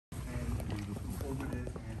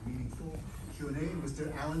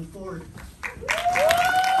Mr. Alan Ford.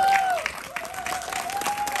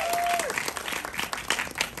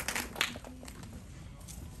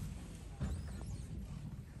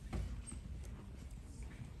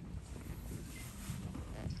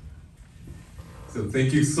 So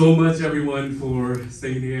thank you so much, everyone, for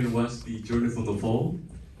staying here and watch the Journey from the Fall.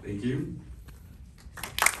 Thank you.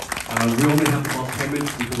 We only have about 10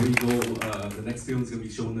 minutes before we go. The next film is going to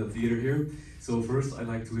be shown in the theater here. So first, I'd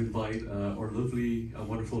like to invite our lovely,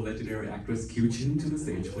 wonderful, legendary actress Kieu Chinh to the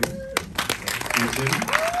stage, please. Kieu Chinh.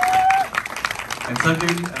 And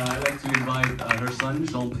second, I'd like to invite her son,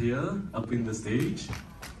 Jean-Pierre, up in the stage.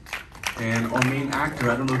 And our main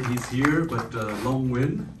actor, I don't know if he's here, but Long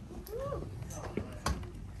Nguyen.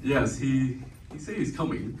 Yes, he said he's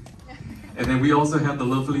coming. And then we also have the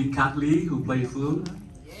lovely Kat Lee, who played flute.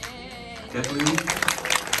 Kat Lee.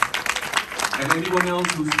 And anyone else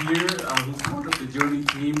who's here, who's part of the Journey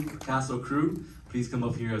team, cast or crew, please come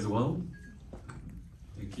up here as well.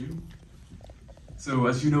 Thank you. So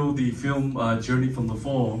as you know, the film Journey from the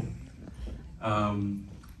Fall,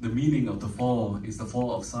 the meaning of the fall is the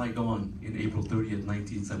fall of Saigon in April 30th,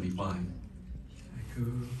 1975.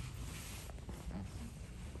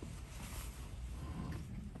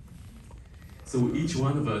 So each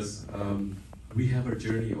one of us, we have our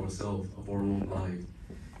journey ourselves of our own life.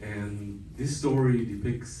 And this story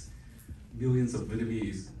depicts millions of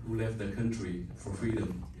Vietnamese who left their country for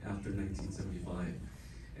freedom after 1975.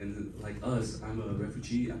 And like us, I'm a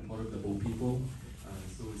refugee, I'm part of the Bo people,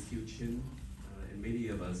 so is Kieu Chinh, and many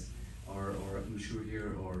of us are I'm sure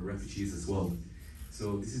here, are refugees as well.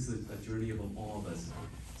 So this is a journey of all of us.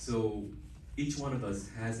 So each one of us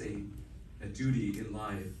has a duty in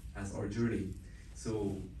life as our journey.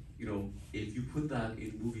 So, you know, if you put that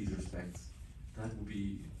in movies respects, that will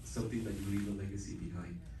be something that you leave a legacy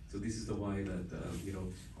behind. So this is the why that, you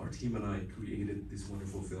know, our team and I created this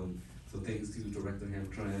wonderful film. So thanks to director Ham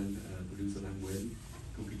Tran, producer Nam Nguyen,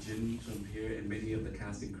 Kieu Chinh, Jean-Pierre, and many of the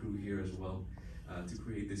casting crew here as well, to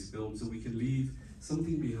create this film. So we can leave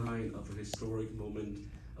something behind of a historic moment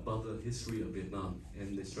about the history of Vietnam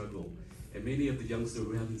and the struggle. And many of the youngsters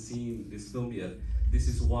who haven't seen this film yet, this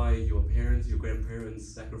is why your parents, your grandparents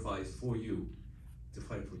sacrificed for you to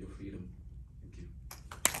fight for your freedom. Thank you.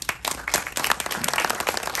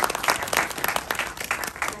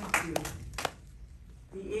 Thank you.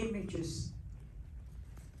 The images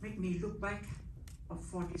make me look back of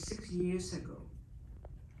 46 years ago,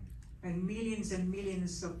 when millions and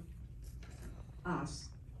millions of us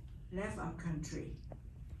left our country,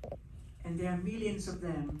 and there are millions of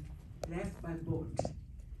them left by boat.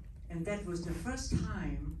 And that was the first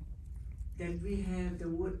time that we have the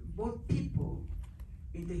word boat people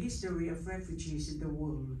in the history of refugees in the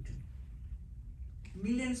world.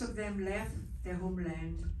 Millions of them left their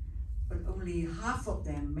homeland, but only half of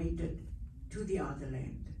them made it to the other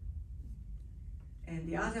land. And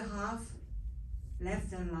the other half left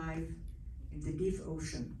their life in the deep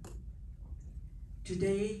ocean.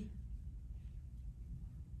 Today,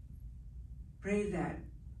 pray that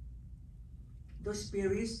those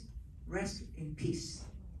spirits rest in peace.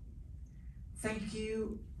 Thank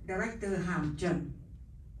you, Director Ham Tran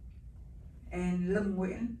and Long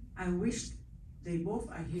Nguyen. I wish they both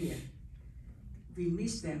are here. We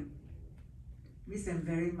miss them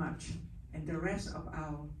very much. And the rest of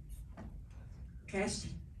our cast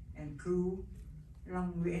and crew,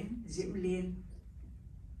 Long Nguyen, Diễm Liên,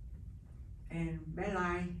 and Bé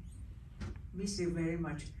Lai, miss you very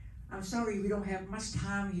much. I'm sorry we don't have much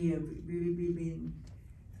time here. We've been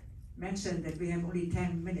mentioned that we have only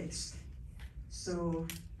 10 minutes. So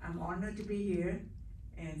I'm honored to be here,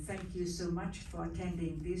 and thank you so much for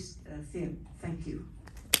attending this film. Thank you.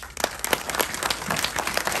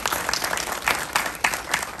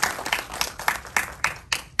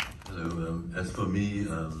 Hello. As for me,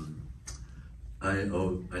 I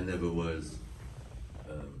never was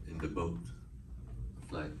in the boat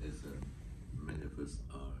flight as many of us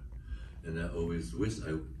are, and I always wish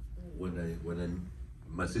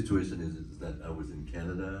my situation is that I was in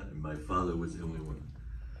Canada and my father was the only one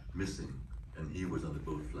missing, and he was on the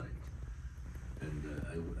boat flight. And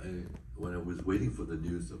when I was waiting for the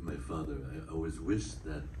news of my father, I always wished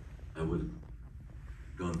that I would have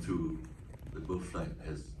gone through the boat flight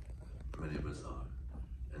as many of us are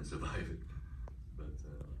and survive it. But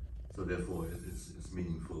so therefore it's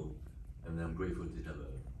meaningful, and I'm grateful to have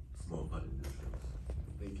a small part in this film.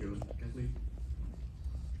 Thank you. Kathleen?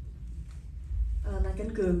 Like anh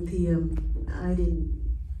Cường thì I didn't,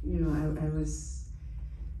 you know, I was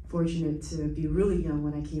fortunate to be really young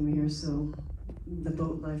when I came here, so the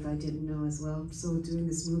boat life I didn't know as well. So doing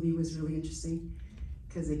this movie was really interesting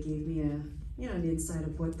because it gave me an insight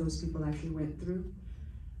of what those people actually went through.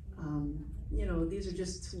 These are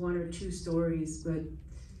just one or two stories, but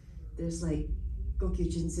there's, like Kieu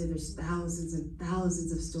Chinh said, there's thousands and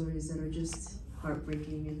thousands of stories that are just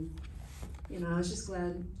heartbreaking. And I was just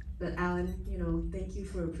glad that Alan, thank you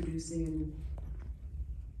for producing and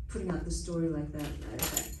putting out the story like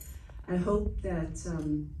that. I hope that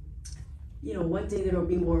one day there will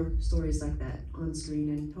be more stories like that on screen,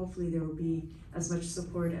 and hopefully there will be as much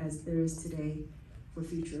support as there is today for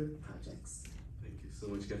future projects. Thank you so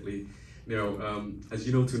much, Kathleen. Now, as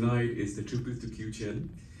you know, tonight is the tribute to Kieu Chinh.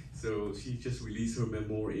 So she just released her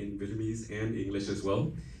memoir in Vietnamese and English as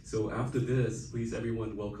well. So after this, please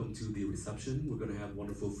everyone welcome to the reception. We're going to have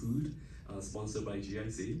wonderful food sponsored by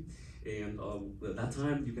GIC. And at that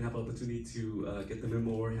time, you can have opportunity to get the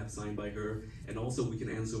memoir, have signed by her, and also we can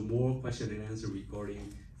answer more question and answer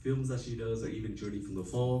regarding films that she does, or even Journey from the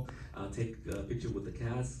Fall. Take a picture with the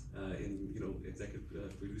cast and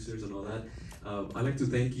executive producers and all that. I'd like to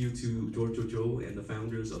thank you to George Jojo and the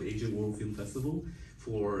founders of Asian World Film Festival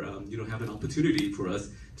for having an opportunity for us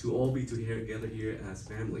to all be together here as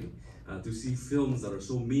family, to see films that are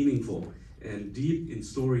so meaningful and deep in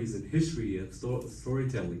stories and history and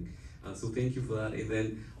storytelling. So thank you for that. And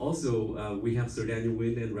then also we have Sir Daniel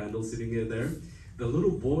Wynn and Randall sitting in there. The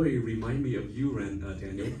little boy remind me of you,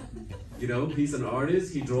 Daniel. He's an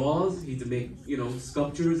artist. He draws. He make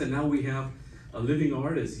sculptures, and now we have a living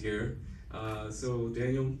artist here. So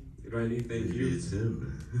Daniel, Randy, thank you. It's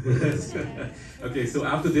him. Okay, so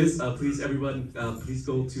after this, please everyone, please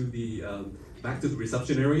go to the back to the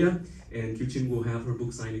reception area, and Kieu Chinh will have her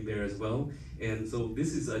book signing there as well. And so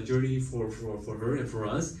this is a journey for her and for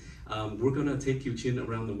us. We're gonna take Kieu Chinh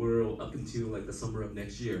around the world up until like the summer of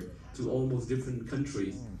next year to almost different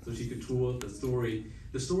countries, so she could tour the story.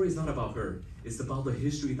 The story is not about her; it's about the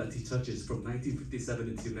history that she touches from 1957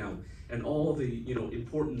 until now, and all the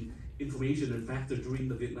important information and factor during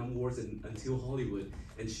the Vietnam Wars and until Hollywood.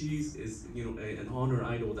 And she is an honor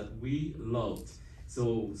idol that we loved.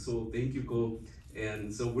 So thank you, Go.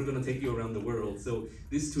 And so we're gonna take you around the world. So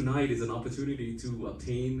this tonight is an opportunity to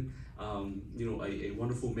obtain a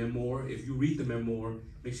wonderful memoir. If you read the memoir,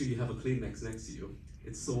 make sure you have a Kleenex next to you.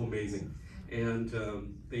 It's so amazing. And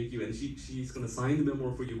thank you. And she's gonna sign the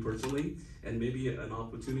memoir for you personally, and maybe an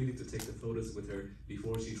opportunity to take the photos with her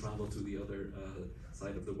before she travels to the other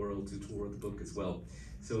side of the world to tour the book as well.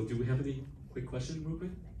 So do we have any quick question real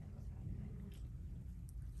quick?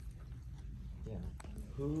 Yeah.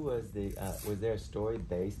 Who was was there a story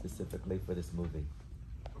based specifically for this movie?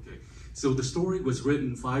 Okay, so the story was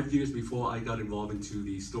written 5 years before I got involved into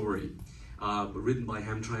the story, written by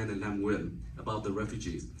Ham Tran and Lam Nguyen about the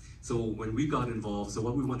refugees. So when we got involved, so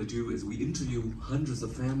what we want to do is we interview hundreds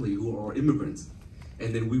of families who are immigrants,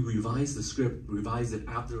 and then we revise the script, revise it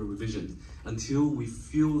after a revision, until we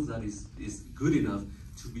feel that is good enough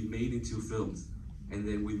to be made into films. And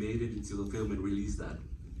then we made it into the film and released that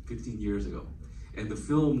 15 years ago. And the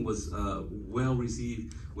film was well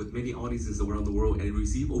received with many audiences around the world, and it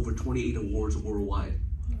received over 28 awards worldwide,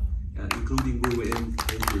 including we were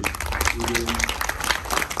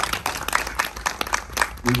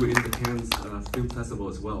in the Cannes Film Festival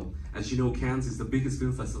as well. As you know, Cannes is the biggest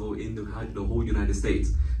film festival in the whole United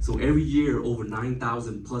States. So every year, over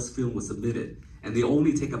 9,000 plus films were submitted, and they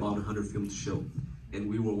only take about 100 films to show, and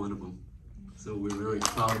we were one of them. So we're very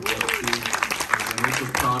proud of that team. I'm also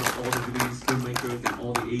proud of all the Vietnamese filmmakers and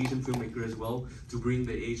all the Asian filmmakers as well, to bring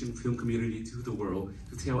the Asian film community to the world,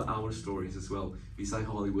 to tell our stories as well, besides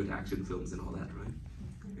Hollywood action films and all that, right?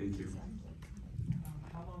 Thank you.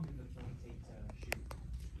 How long did the film take to shoot?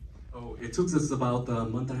 Oh, it took us about a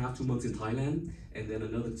month and a half, 2 months in Thailand, and then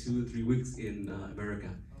another 2 or 3 weeks in America.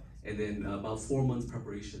 And then about 4 months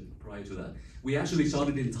preparation prior to that. We actually shot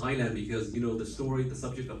it in Thailand because, the story, the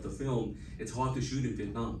subject of the film, it's hard to shoot in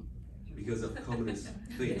Vietnam because of communist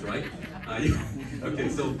things, right? Okay,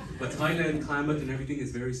 so, but Thailand climate and everything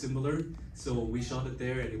is very similar. So we shot it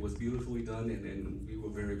there, and it was beautifully done, and we were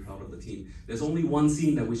very proud of the team. There's only one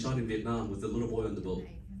scene that we shot in Vietnam with the little boy on the boat.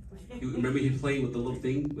 You remember him playing with the little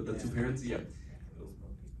thing with the two parents? Yeah.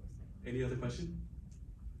 Any other question?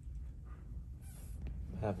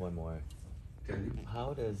 I have one more. Okay.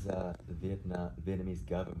 How does the Vietnamese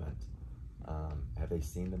government, have they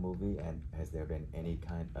seen the movie, and has there been any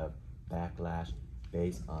kind of backlash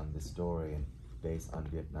based on the story and based on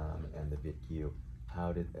Vietnam and the Viet Kieu?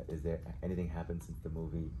 Is there anything happened since the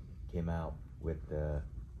movie came out with the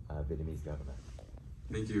Vietnamese government?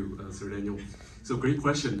 Thank you, Sir Daniel. So great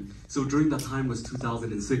question. So during that time was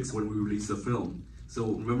 2006 when we released the film. So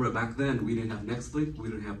remember back then we didn't have Netflix, we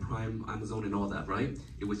didn't have Prime, Amazon and all that, right?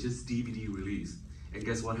 It was just DVD release. And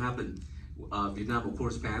guess what happened? Vietnam, of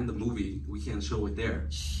course, banned the movie. We can't show it there.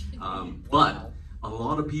 But a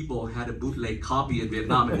lot of people had a bootleg copy in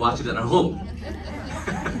Vietnam and watched it at home,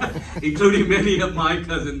 including many of my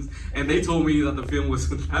cousins. And they told me that the film was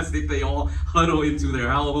fantastic. They all huddle into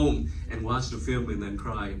their home and watch the film and then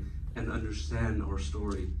cry and understand our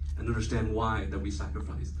story and understand why that we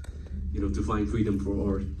sacrificed, to find freedom for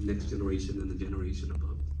our next generation and the generation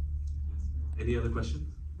above. Any other questions?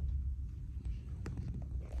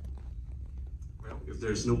 If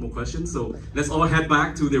there's no more questions, so let's all head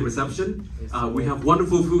back to the reception. We have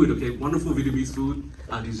wonderful food, okay? Wonderful Vietnamese food,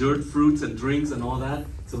 dessert, fruits, and drinks, and all that.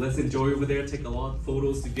 So let's enjoy over there. Take a lot of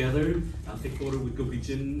photos together. Take photo with Kieu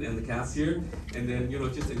Chinh and the cast here, and then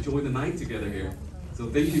just enjoy the night together here. So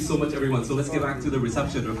thank you so much, everyone. So let's get back to the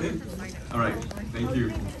reception, okay? All right. Thank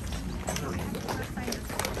you.